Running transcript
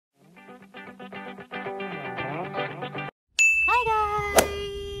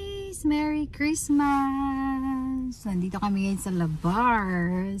guys! Merry Christmas! Nandito kami ngayon sa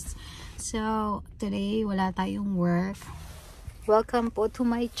labars. So, today wala tayong work. Welcome po to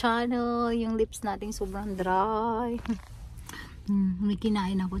my channel. Yung lips natin sobrang dry. May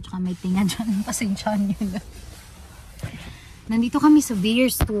kinain ako tsaka may tinga dyan. Pasensya nyo na. Nandito kami sa beer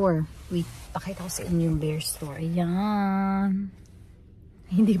store. Wait, pakita ko sa inyo yung beer store. Ayan.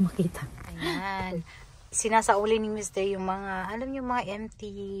 Hindi makita. Ayan. Sinasauli ni Mr. yung mga, alam yung mga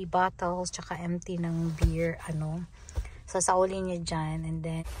empty bottles tsaka empty ng beer, sasauli niya dyan. And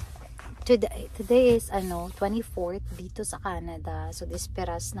then today is 24th dito sa Canada, so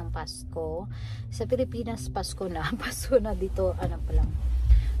disperas ng Pasko. Sa Pilipinas Pasko na. Pasko na dito, pa lang.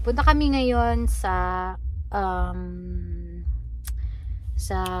 Punta kami ngayon sa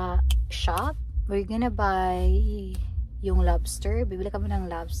shop. We're gonna buy yung lobster. Bibili kami ng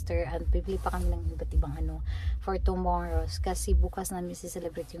lobster at bibili pa kami ng iba't ibang for tomorrow. Kasi bukas namin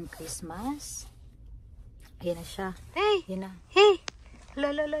si-celebrate yung Christmas. Ayan na siya. Hey! Ayan na. Hey!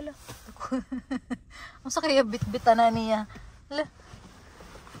 Lala. Ang sakaya bit-bitan na niya. Lala.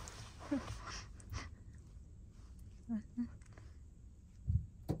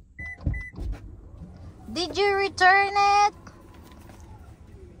 Did you return it?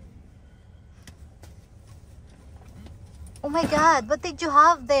 Oh my God, what did you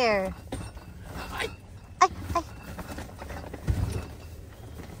have there? Ay.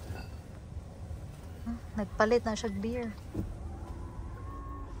 Nagpalit na siya beer.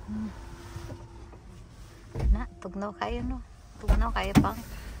 Na, tugnaw kayo no. Tugnaw kayo pang.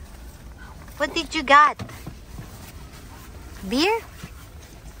 What did you got? Beer?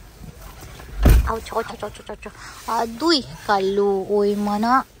 Ouch. Aduy, kaluoy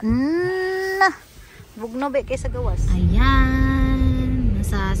mana. Bugno ba kayo sa gawas? Ayan.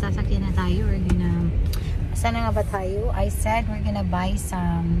 Nasa sasakyan na tayo. We're gonna... Saan na nga ba tayo? I said we're gonna buy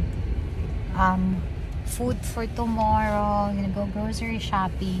some food for tomorrow. We're gonna go grocery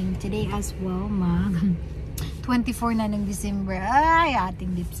shopping. Today as well, mag 24 na ng December. Ay,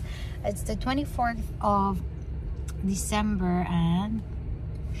 ating lips. It's the 24th of December and...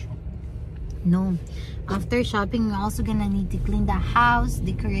 No. After shopping, we're also gonna need to clean the house,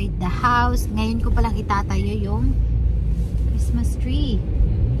 decorate the house. Ngayon ko palang itatayo yung Christmas tree.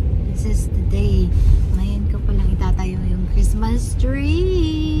 This is the day. Ngayon ko palang itatayo yung Christmas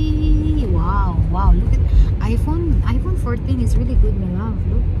tree. Wow. Look at iPhone 14 is really good, my love.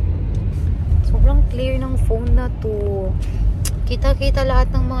 Look. Sobrang clear ng phone na to. Kita-kita lahat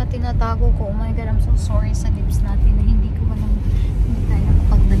ng mga tinatago ko. Oh my God, I'm so sorry sa lips natin na hindi tayo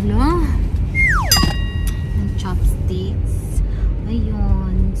nakapagdala. Chopsticks.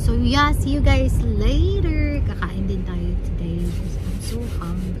 Ayun. So yeah, see you guys later. Kakain din tayo today. I'm so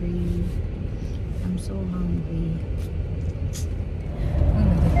hungry.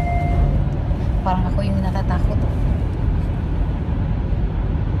 Parang ako yung natatakot.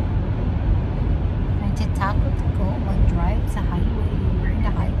 Natatakot ko mag-drive sa highway. We're in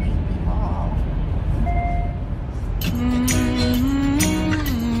the highway, people.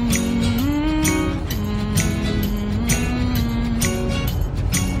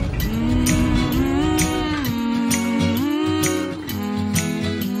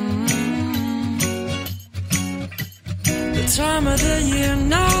 Time of the year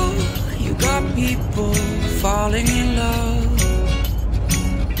now, you got people falling in love.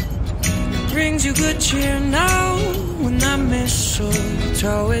 It brings you good cheer now when that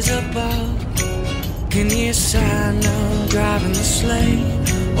mistletoe is above. Can you Santa driving the sleigh,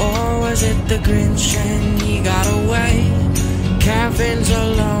 or was it the Grinch and he got away? Kevin's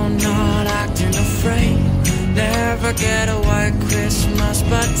alone, not acting afraid. Never get a white Christmas,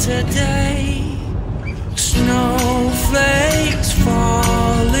 but today snowflakes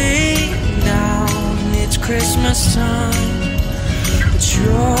falling down. It's Christmas time, but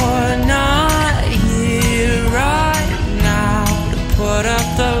you're not here right now to put up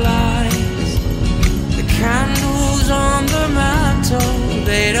the lights. The candles on the mantle,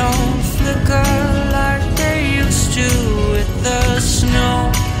 they don't flicker like they used to. With the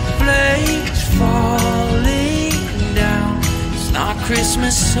snowflakes falling down, it's not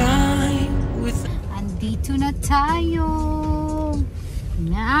Christmas time. Dito na tayo.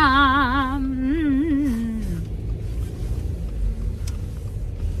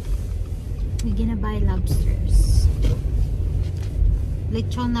 We're gonna buy lobsters.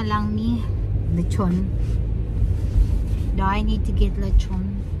 Lechon na lang ni. Lechon. Do I need to get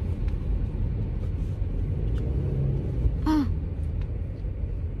lechon?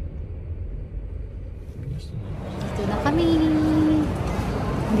 Dito na kami.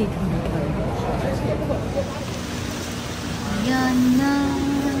 Dito na kami. Ayan na.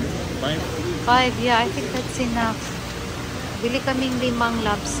 5, yeah, I think that's enough. Bili kaming 5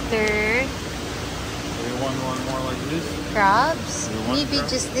 lobster. Do you want one more like this? Crabs? You want Maybe crab?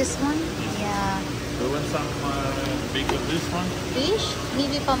 just this one? Yeah. Do you want some big of this one? Fish?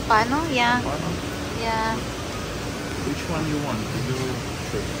 Maybe pampano? Yeah. Paano? Yeah. Which one you want? To do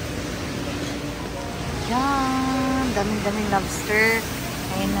sure. Yan. Daming lobster.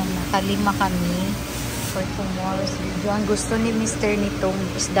 Ayun na, nakalima kami for tomorrow's video. Ang gusto ni Mr. nitong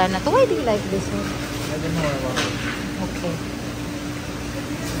isda na to. Why do you like this one? I don't know about it. Okay.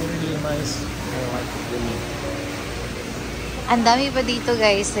 It's really nice. I like it really. Ang dami pa dito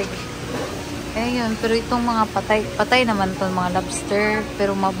guys. Like, ayun. Pero itong mga patay naman itong mga lobster.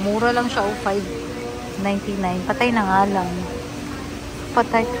 Pero mura lang siya. $5.99. Patay na nga lang.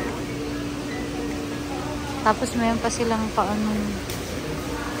 Patay. Tapos mayroon pa silang paano.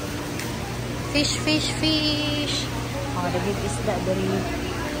 Fish. Oh, dagig isda dari.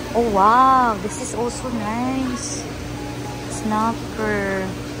 Oh, wow. This is also nice. Snapper.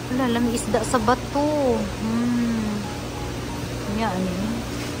 Wala, lami isda sa bato. Yan.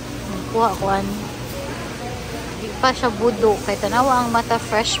 Kuha ko an. Di pa siya budo. Kaya tanawa ang mata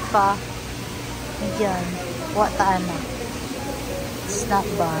fresh pa. Yan. Kuha taan na. It's not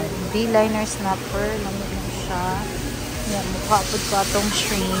bad. D-liner snapper. Lami na siya. Yan. Mukha po ko atong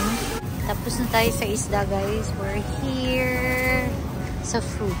shrimp. Tapos na tayo sa isda, guys. We're here sa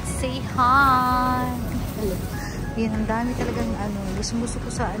fruit. Say hi! Hello. Yan, ang dami talagang gusto ko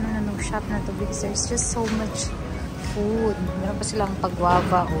sa shop na to because there's just so much food. Meron pa silang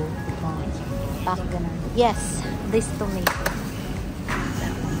pagwava o pack ganun. Yes, this tomato.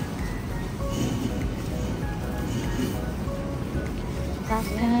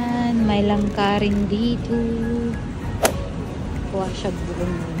 Takan, may langka rin dito. Kuha siya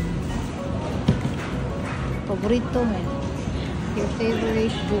buong. Paborito mo. Your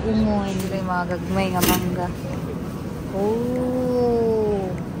favorite buong mo. Hindi yung mga gagmay nga mangga. Oh!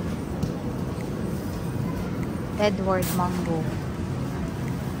 Edward mango.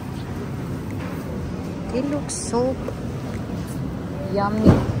 It looks so yummy.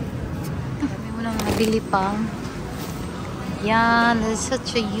 Dami mo nang nabili pa. Yan. It's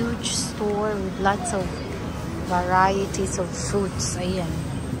such a huge store with lots of varieties of fruits. Ayan.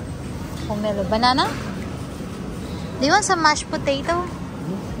 Pomelo. Banana? Do you want some mashed potato?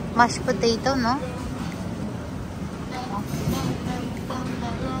 Mashed potato, no?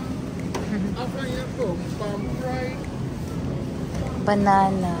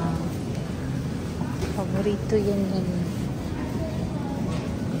 Banana. Paborito yan.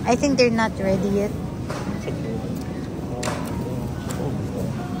 I think they're not ready yet.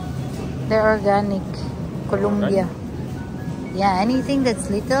 They're organic. Colombia. Yeah, anything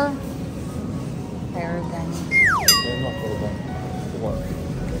that's little, they're organic.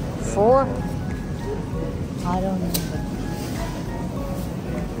 4? I don't know.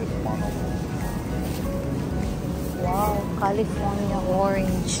 Wow, California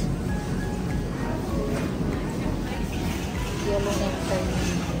orange. Yellow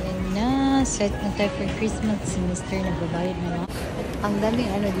nectarine. Yan na. Set na tayo for Christmas. Si Mr. nagbabayad na. Ang daming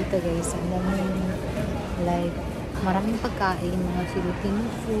dito guys. Ang daming like maraming pagkain, mga Filipino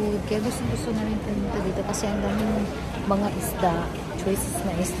food. Kaya gusto na rin pumunta dito kasi ang daming mga isda, choices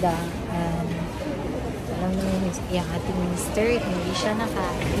na isda. Alam naman yung ating minister, hindi siya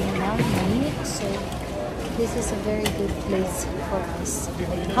nakain ng meat. So, this is a very good place for us.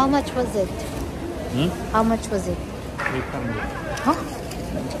 How much was it? How much was it? 800. Huh?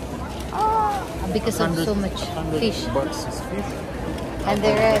 Oh, because of so much fish. $100 is fish. And the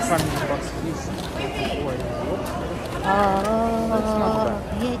rest. $100 fish. Oh,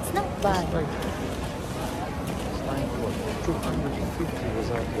 yeah, it's not bad. It's like 250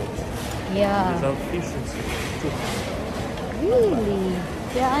 without what? Yeah. Without fish, it's 200. Really?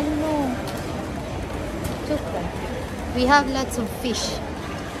 Yeah, I know. We have lots of fish.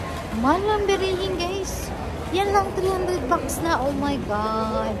 Mahal lang bilihin, guys. Yan lang, $300 na. Oh my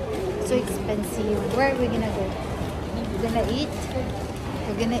God. So expensive. Where are we gonna go? We're gonna eat?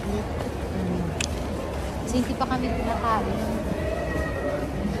 We're gonna eat. So, hindi pa kami pinakain.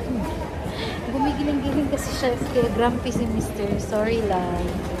 Gumigiling-giling kasi siya. Kaya grumpy si Mr. Sorry lang.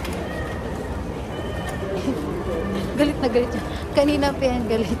 Galit na galit siya. Kanina pa yan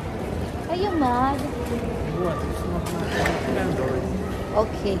galit. Are you mad? What? It's not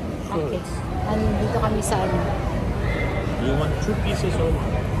Okay. Okay. Dito kami sa You want 2 pieces or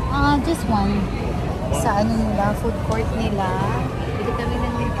one? Just one. Sa nila, food court nila. Bili kami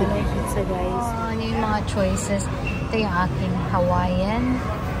ng pizza, guys. Ano yung mga choices? Ito yung aking Hawaiian.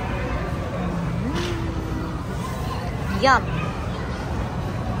 Yum!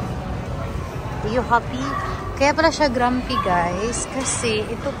 you happy? Kaya pala siya grumpy, guys. Kasi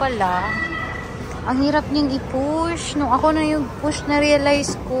ito pala, ang hirap niyang i-push. Nung ako na yung push,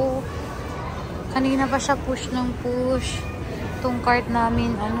 na-realize ko. Kanina pa siya push ng push. Itong cart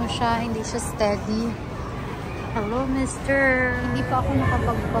namin, ano siya, hindi siya steady. Hello, mister. Hindi pa ako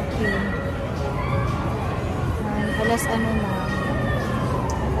nakapag-vacuum. Alas ano na.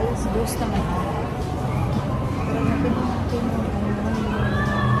 Alas 2 naman. Pero nabili natin yung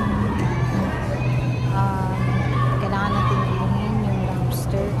kailangan natin bilhin yung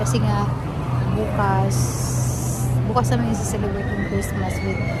lobster. Kasi nga, bukas naman yung celebrate yung Christmas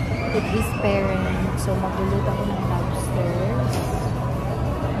with his parents. So, magluluto ako ng lobster.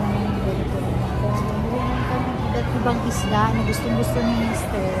 At ibang isda na gustong-gusto ni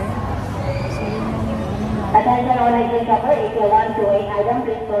mister. So, yun lang yung ano na. Attention all items cover. If you want to weigh item,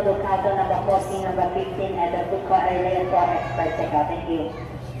 please go to carton number 14, number 15 at the food court area for expert checkout. Thank you.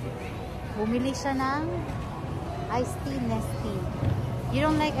 Bumili siya ng iced tea, Nestea. You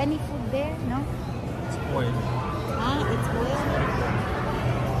don't like any food there, no? It's oil. Ah, it's oil.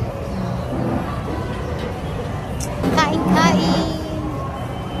 Kain-kain.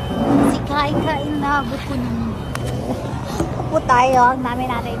 Si kain-kain na abot ko nung po tayo. Ang dami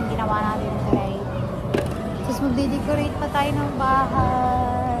natin ginawa natin today. Tapos magde-decorate pa tayo ng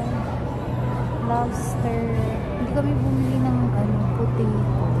bahay. Lobster. Hindi kami bumili ng puti.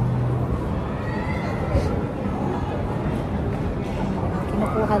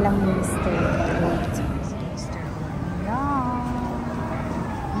 Kinukuha lang ni Mr.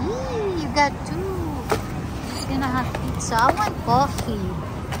 You got 2. She's gonna have pizza. I want coffee.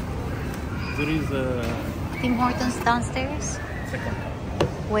 There is a Tim Hortons downstairs? second.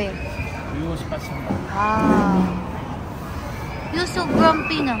 Where? You was passing by. Ah. You're so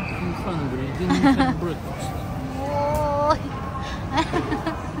grumpy na. I'm hungry. Didn't have breakfast. Oh.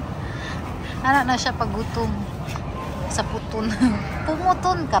 Ano na siya pagutom? Sa puton.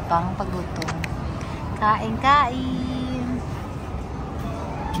 Pumuton ka pang pagutom. Kain-kain.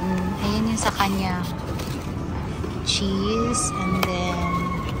 Ayan yung sa kanya. Cheese and then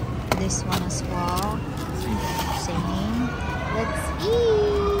this one as well. Same. Let's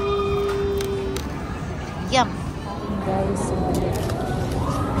eat. Yum. Guys.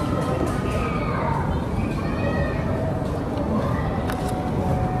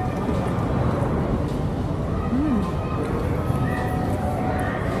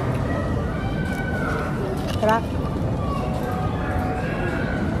 Sarap.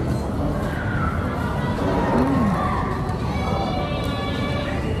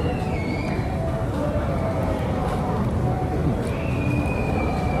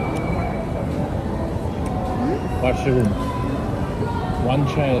 Mushroom. One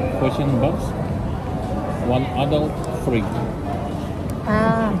child $14, one adult free.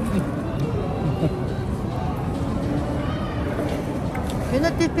 Ah. Yun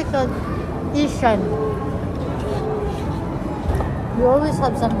na typical Asian. You always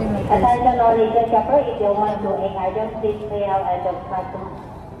have something like this. Attention all items cover. If you want to weigh item, please pay out at the carton.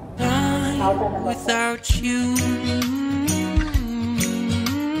 Without you,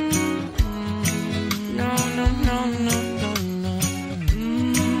 no, no, no, no, no, no.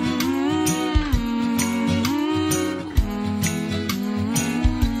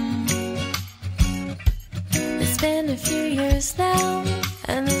 It's been a few years now,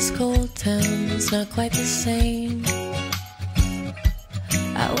 and this cold town's not quite the same.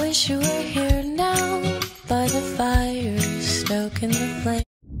 I wish you were here now, by the fire, stoking the flame.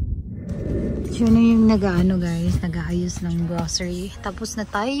 Yun na yung nag-ano guys, nag-aayos ng grocery. Tapos na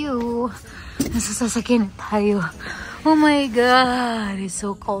tayo. Nasa sasakyan na tayo. Oh my God! It's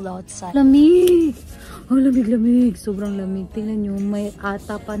so cold outside. Lamig! Oh, lamig-lamig. Sobrang lamig. Tingnan nyo, may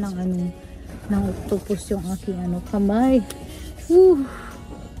ata pa ng ano, ng octopus yung aking ano, kamay. Woo!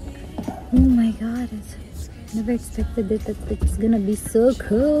 Oh my God! Never expected it that it's gonna be so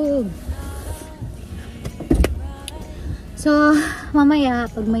cold. So, mamaya,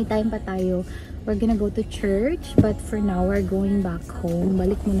 pag may time pa tayo, we're gonna go to church. But for now, we're going back home.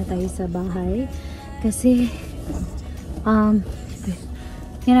 Balik muna tayo sa bahay. Kasi,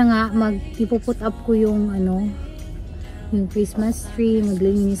 yun na nga, ipuput up ko yung, yung Christmas tree.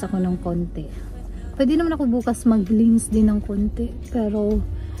 Maglinis ako ng konti. Pwede naman ako bukas maglinis din ng konti. Pero,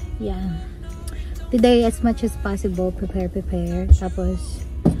 yeah. Today, as much as possible, prepare. Tapos,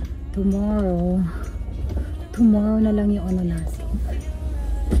 tomorrow na lang yung ano natin.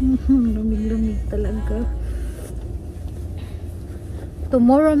 Lumig-lumig talaga.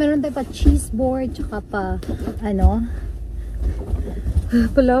 Tomorrow, meron tayo pa cheese board, tsaka pa, pa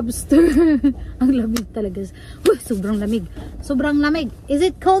lobster. Ang lamig talaga. Sobrang lamig. Sobrang lamig. Is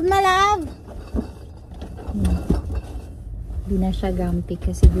it cold, my love? Hindi na siya grumpy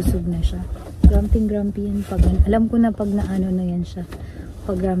kasi busog na siya. Grumpy yan pag, alam ko na pag naano na yan siya.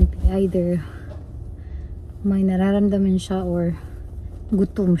 Pag grumpy, either may nararamdaman siya or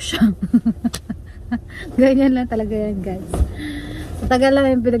gutom siya. Ganyan lang talaga yan, guys. Sa tagal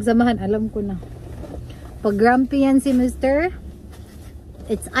lang yung pinagsamahan, alam ko na. Pag grumpy yan si Mr.,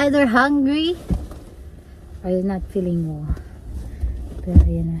 it's either hungry or not feeling well. Pero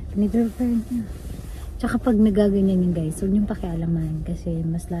ayan na, pinidrefer niya. Tsaka pag nagaganyan yun, guys, huwag niyong pakialaman kasi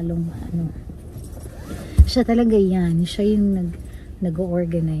mas lalong ano, siya talaga yan. Siya yung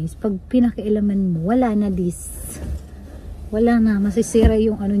nag-organize. Pag pinakialaman mo, wala na this. Wala na. Masisira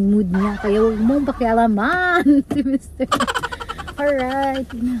yung ano, mood niya. Kaya huwag mong pakialaman si Mr. Alright.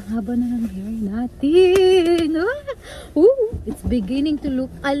 Haba na ng hair natin. It's beginning to look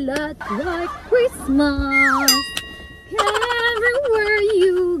a lot like Christmas. Everywhere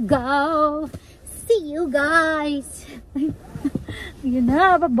you go. See you guys. Yun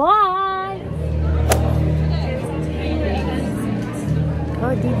na. Bye-bye.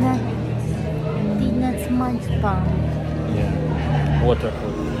 Oh, did not smudge pa. Yeah.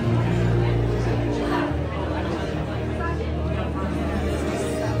 Waterproof.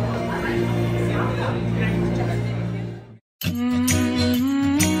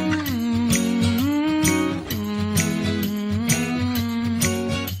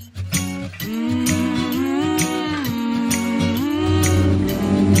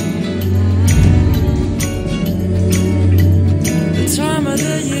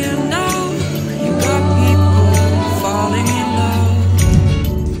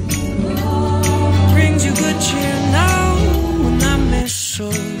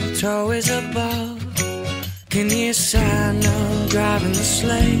 Always above. Can you Santa driving the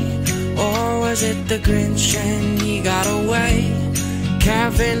sleigh? Or was it the Grinch and he got away?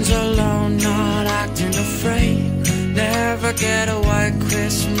 Kevin's alone, not acting afraid. Never get a white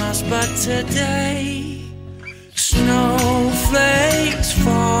Christmas, but today snowflakes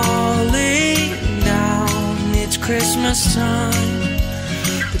falling down. It's Christmas time,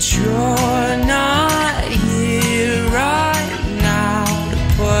 but you're not here right now.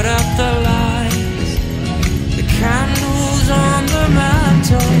 Put up the lights, the candles on the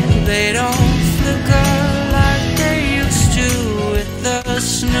mantle, they don't flicker like they used to. With the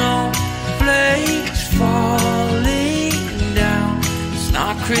snowflakes falling down, it's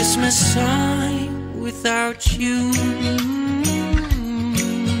not Christmas time without you.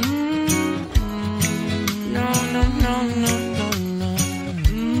 No, no, no, no, no, no.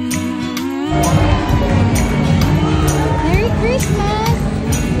 Merry Christmas!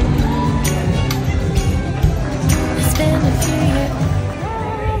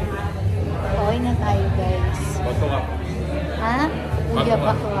 Okay na tayo, guys. Bato nga. Ha? Uya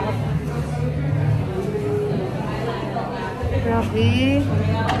ba ko? Grabe.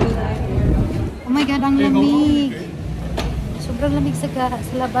 Oh my God, ang lamig. Sobrang lamig sa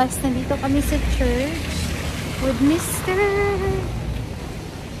labas. Nandito kami sa church with Mr.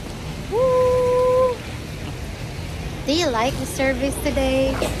 Woo! Do you like the service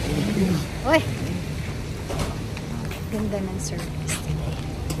today? Oy! Ganda ng service today.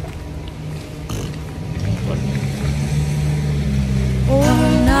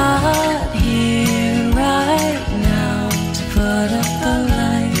 I'm not here right now to put up the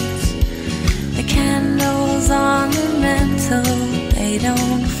lights. The candles on the mantle, they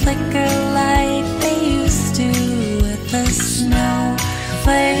don't flicker like they used to. With the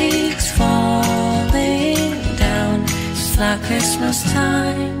snowflakes falling down, it's not Christmas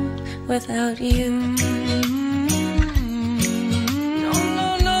time without you.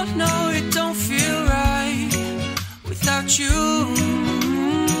 You.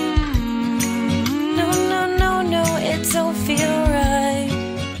 No, it don't feel right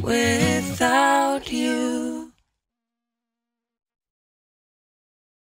without you.